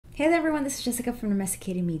Hey there everyone, this is Jessica from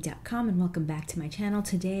domesticatedme.com and welcome back to my channel.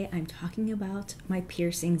 Today I'm talking about my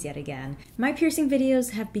piercings yet again. My piercing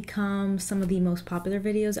videos have become some of the most popular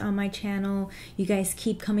videos on my channel. You guys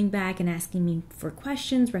keep coming back and asking me for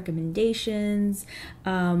questions, recommendations,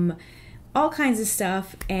 all kinds of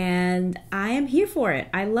stuff, and I am here for it.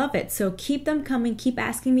 I love it. So keep them coming, keep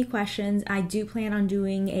asking me questions. I do plan on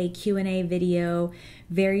doing a Q&A video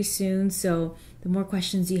very soon, so the more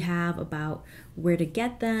questions you have about where to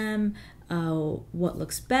get them, what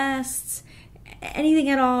looks best, anything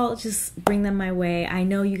at all, just bring them my way. I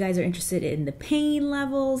know you guys are interested in the pain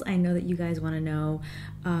levels. I know that you guys want to know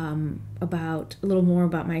about a little more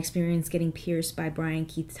about my experience getting pierced by Brian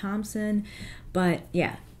Keith Thompson. But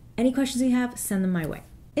yeah, any questions you have, send them my way.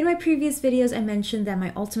 In my previous videos, I mentioned that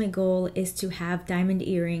my ultimate goal is to have diamond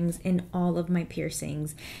earrings in all of my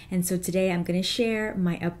piercings. And so today I'm going to share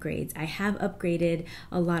my upgrades. I have upgraded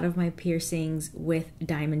a lot of my piercings with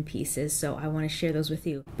diamond pieces, so I want to share those with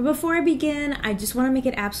you. But before I begin, I just want to make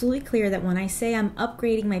it absolutely clear that when I say I'm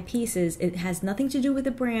upgrading my pieces, it has nothing to do with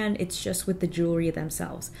the brand, it's just with the jewelry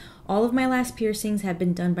themselves. All of my last piercings have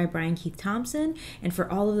been done by Brian Keith Thompson, and for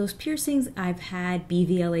all of those piercings, I've had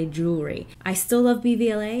BVLA jewelry. I still love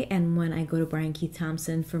BVLA, and when I go to Brian Keith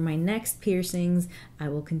Thompson for my next piercings, I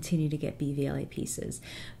will continue to get BVLA pieces.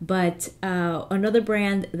 But another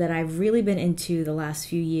brand that I've really been into the last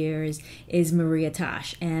few years is Maria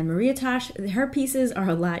Tash. And Maria Tash, her pieces are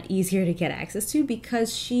a lot easier to get access to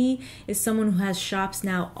because she is someone who has shops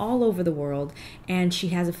now all over the world, and she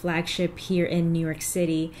has a flagship here in New York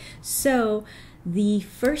City. So the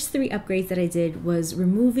first three upgrades that I did was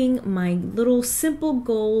removing my little simple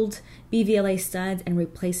gold BVLA studs and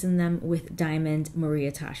replacing them with diamond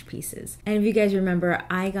Maria Tash pieces. And if you guys remember,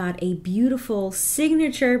 I got a beautiful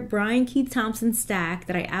signature Brian Keith Thompson stack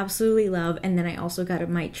that I absolutely love, and then I also got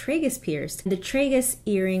my tragus pierced. The tragus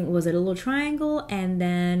earring was a little triangle, and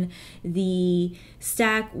then the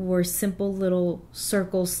stack were simple little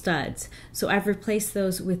circle studs. So I've replaced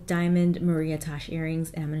those with diamond Maria Tash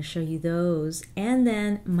earrings, and I'm going to show you those. And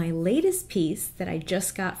then my latest piece that I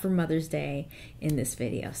just got for Mother's Day in this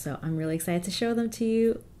video. So I'm really excited to show them to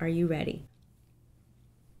you. Are you ready?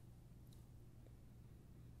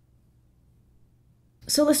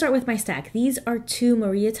 So let's start with my stack. These are two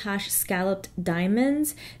Maria Tash scalloped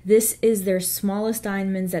diamonds. This is their smallest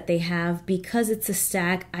diamonds that they have. Because it's a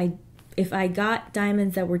stack, if I got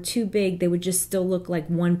diamonds that were too big, they would just still look like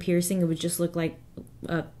one piercing. It would just look like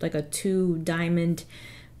a two diamond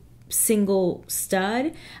single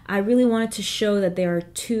stud. I really wanted to show that there are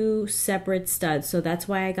two separate studs, so that's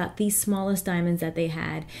why I got these smallest diamonds that they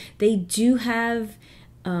had. They do have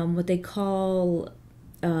what they call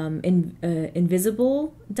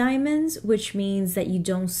invisible diamonds, which means that you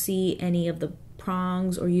don't see any of the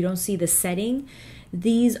prongs or you don't see the setting.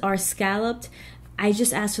 These are scalloped. I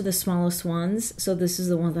just asked for the smallest ones, so this is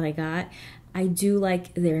the one that I got. I do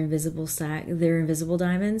like their invisible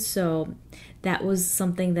diamonds, so that was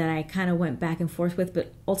something that I kind of went back and forth with,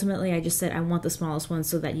 but ultimately I just said I want the smallest one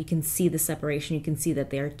so that you can see the separation. You can see that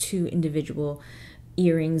they are two individual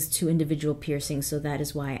earrings, two individual piercings, so that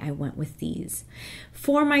is why I went with these.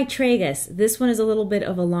 For my tragus, this one is a little bit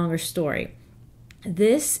of a longer story.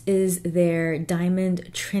 This is their diamond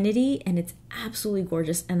Trinity, and it's absolutely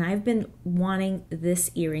gorgeous, and I've been wanting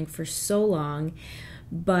this earring for so long,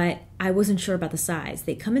 but I wasn't sure about the size.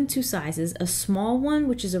 They come in two sizes, a small one,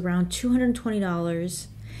 which is around $220,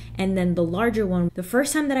 and then the larger one. The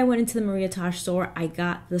first time that I went into the Maria Tash store, I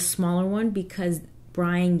got the smaller one because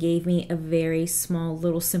Brian gave me a very small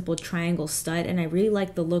little simple triangle stud, and I really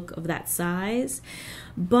like the look of that size.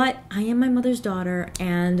 But I am my mother's daughter,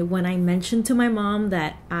 and when I mentioned to my mom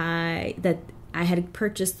that I had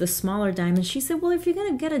purchased the smaller diamond, she said, well, if you're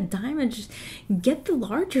gonna get a diamond, just get the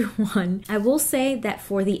larger one. I will say that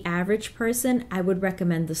for the average person, I would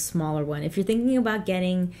recommend the smaller one. If you're thinking about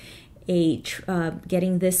getting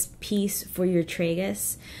this piece for your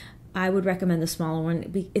tragus, I would recommend the smaller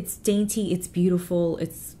one. It's dainty, it's beautiful,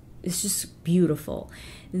 it's just beautiful.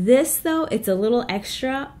 This though, it's a little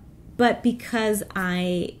extra, but because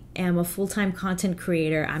I am a full-time content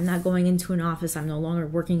creator, I'm not going into an office, I'm no longer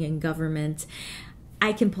working in government,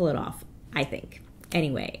 I can pull it off, I think.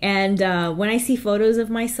 Anyway, and when I see photos of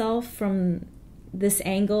myself from this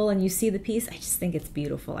angle and you see the piece, I just think it's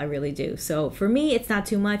beautiful, I really do. So for me, it's not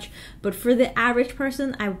too much, but for the average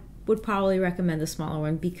person, I would probably recommend the smaller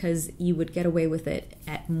one because you would get away with it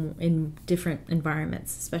in different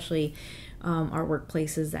environments, especially our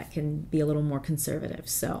workplaces that can be a little more conservative.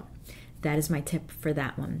 So that is my tip for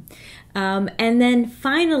that one. And then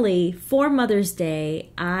finally, for Mother's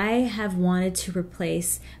Day, I have wanted to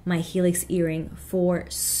replace my helix earring for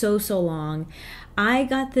so long. I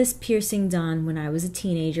got this piercing done when I was a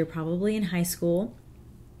teenager, probably in high school.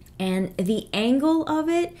 And the angle of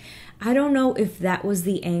it, I don't know if that was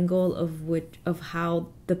the angle of how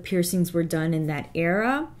the piercings were done in that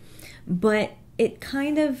era, but it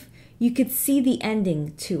kind of, you could see the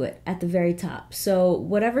ending to it at the very top. So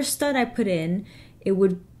whatever stud I put in, it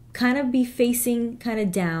would kind of be facing kind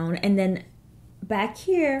of down, and then back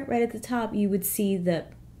here, right at the top, you would see the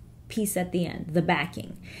piece at the end, the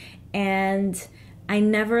backing. And I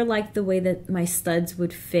never liked the way that my studs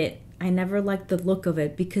would fit. I never liked the look of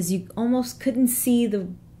it because you almost couldn't see the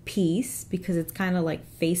piece because it's kind of like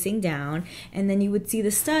facing down, and then you would see the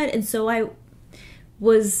stud. And so I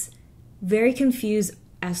was very confused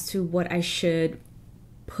as to what I should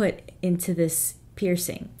put into this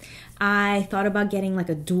piercing. I thought about getting like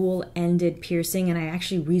a dual-ended piercing, and I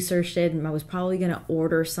actually researched it, and I was probably going to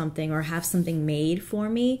order something or have something made for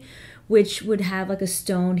me, which would have like a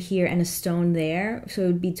stone here and a stone there, so it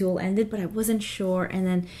would be dual-ended, but I wasn't sure. And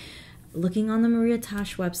then looking on the Maria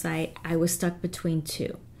Tash website, I was stuck between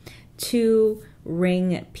two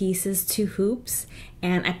ring pieces, 2 hoops,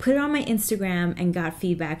 and I put it on my Instagram and got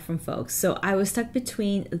feedback from folks. So I was stuck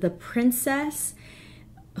between the princess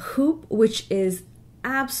hoop, which is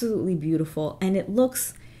absolutely beautiful, and it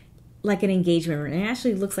looks like an engagement ring. It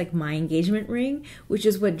actually looks like my engagement ring, which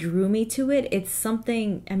is what drew me to it. It's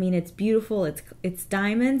something, I mean, it's beautiful, it's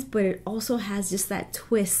diamonds, but it also has just that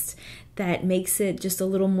twist that makes it just a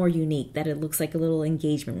little more unique, that it looks like a little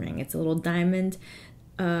engagement ring. It's a little diamond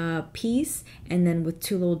piece, and then with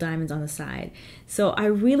 2 little diamonds on the side. So I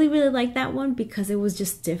really like that one because it was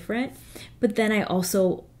just different. But then I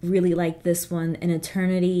also really like this one, an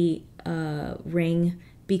eternity ring,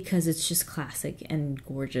 because it's just classic and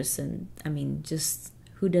gorgeous. And I mean, just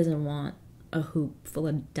who doesn't want a hoop full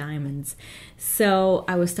of diamonds? So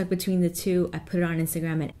I was stuck between the 2. I put it on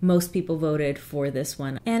Instagram, and most people voted for this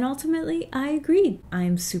one, and ultimately I agreed.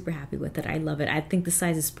 I'm super happy with it. I love it. I think the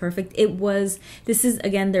size is perfect. This is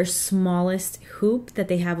again their smallest hoop that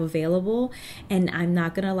they have available, and I'm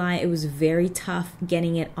not gonna lie, it was very tough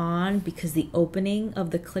getting it on because the opening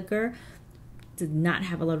of the clicker did not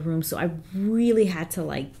have a lot of room, so I really had to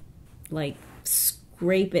like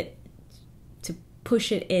scrape it to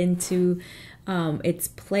push it into its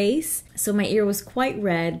place. So my ear was quite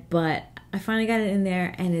red, but I finally got it in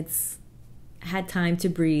there, and it's had time to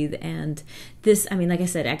breathe. And this, I mean, like I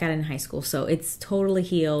said, I got it in high school, so it's totally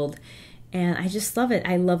healed, and I just love it.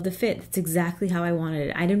 I love the fit. It's exactly how I wanted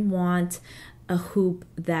it. I didn't want a hoop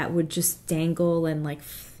that would just dangle and like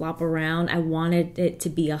flop around. I wanted it to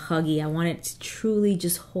be a huggy. I wanted it to truly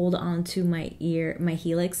just hold on to my ear, my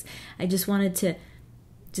helix. I just wanted to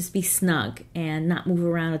just be snug and not move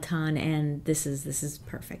around a ton, and this is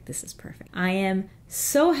perfect. This is perfect. I am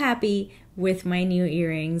so happy with my new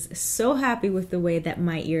earrings, so happy with the way that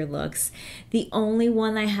my ear looks. The only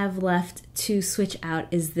one I have left to switch out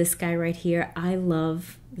is this guy right here. I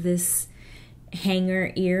love this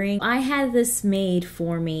hanger earring. I had this made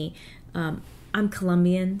for me. I'm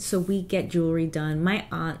Colombian, so we get jewelry done. My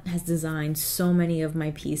aunt has designed so many of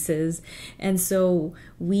my pieces, and so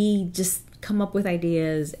we just come up with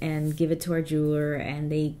ideas and give it to our jeweler, and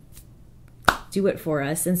they do it for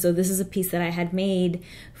us. And so this is a piece that I had made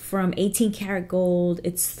from 18 karat gold.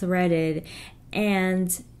 It's threaded,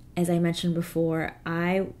 and as I mentioned before,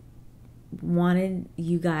 I wanted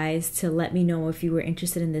you guys to let me know if you were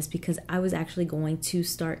interested in this, because I was actually going to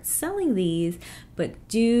start selling these, but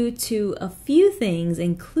due to a few things,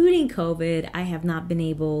 including COVID, I have not been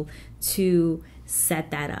able to set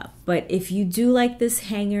that up. But if you do like this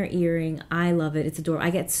hanger earring, I love it. It's adorable. I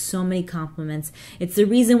get so many compliments. It's the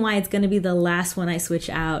reason why it's going to be the last one I switch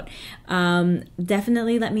out.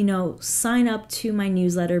 Definitely let me know. Sign up to my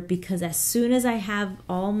newsletter, because as soon as I have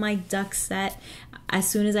all my ducks set, as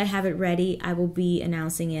soon as I have it ready, I will be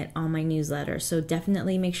announcing it on my newsletter. So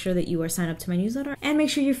definitely make sure that you are signed up to my newsletter, and make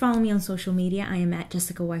sure you follow me on social media. I am at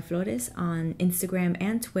Jessica Y. Flores on Instagram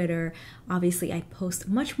and Twitter. Obviously, I post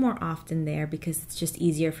much more often there because it's just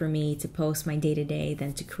easier for me to post my day-to-day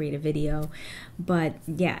than to create a video. But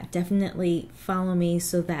yeah, definitely follow me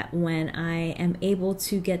so that when I am able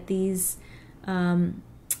to get these on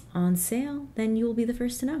sale, then you will be the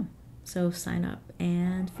first to know. So sign up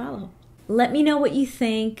and follow. Let me know what you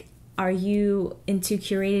think. Are you into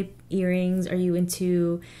curated earrings? Are you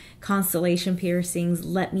into constellation piercings?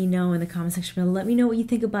 Let me know in the comment section below. Let me know what you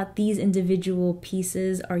think about these individual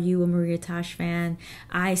pieces. Are you a Maria Tash fan?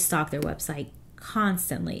 I stalk their website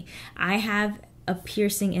constantly. I have a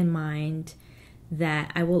piercing in mind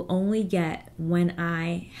that I will only get when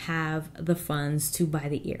I have the funds to buy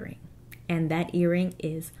the earring. And that earring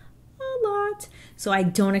is a lot. So I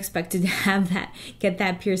don't expect to get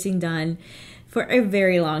that piercing done for a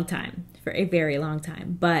very long time.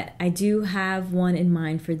 But I do have one in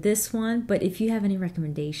mind for this one. But if you have any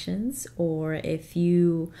recommendations, or if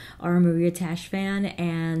you are a Maria Tash fan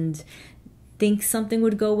and think something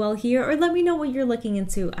would go well here, or let me know what you're looking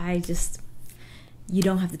into. You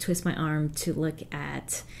don't have to twist my arm to look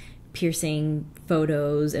at piercing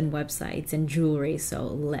photos and websites and jewelry, so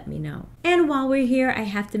let me know. And while we're here, I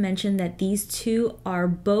have to mention that these two are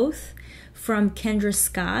both from Kendra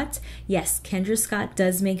Scott. Yes, Kendra Scott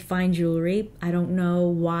does make fine jewelry. I don't know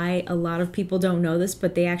why a lot of people don't know this,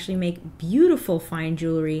 but they actually make beautiful fine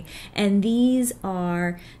jewelry. And these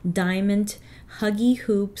are diamond huggy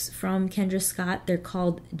hoops from Kendra Scott. They're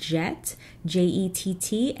called Jet,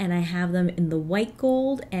 J-E-T-T, and I have them in the white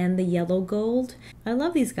gold and the yellow gold. I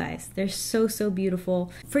love these guys. They're so, so beautiful.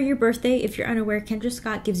 For your birthday, if you're unaware, Kendra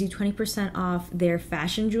Scott gives you 20% off their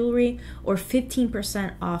fashion jewelry or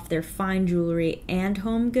 15% off their fine jewelry and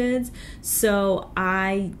home goods. So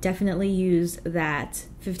I definitely use that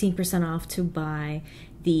 15% off to buy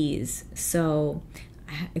these. So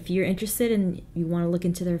if you're interested and you want to look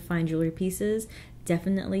into their fine jewelry pieces,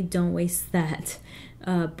 definitely don't waste that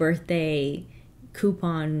birthday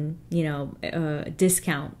coupon,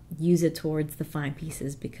 discount. Use it towards the fine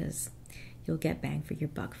pieces because you'll get bang for your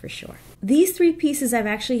buck for sure. These three pieces I've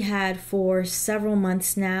actually had for several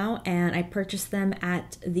months now, and I purchased them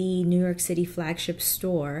at the New York City flagship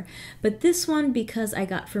store. But this one, because I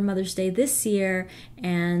got for Mother's Day this year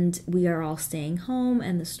and we are all staying home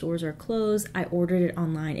and the stores are closed, I ordered it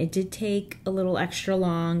online. It did take a little extra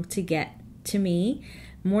long to get to me,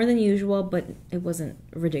 more than usual, but it wasn't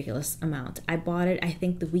a ridiculous amount. I bought it, I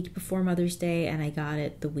think, the week before Mother's Day, and I got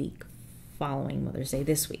it the week following Mother's Day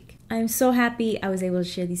this week. I'm so happy I was able to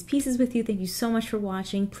share these pieces with you. Thank you so much for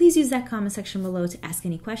watching. Please use that comment section below to ask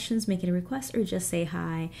any questions, make any requests, or just say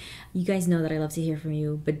hi. You guys know that I love to hear from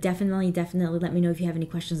you, but definitely let me know if you have any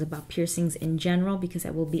questions about piercings in general, because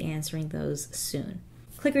I will be answering those soon.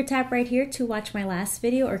 Click or tap right here to watch my last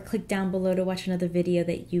video, or click down below to watch another video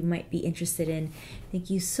that you might be interested in. Thank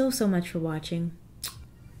you so, so much for watching.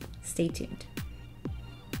 Stay tuned.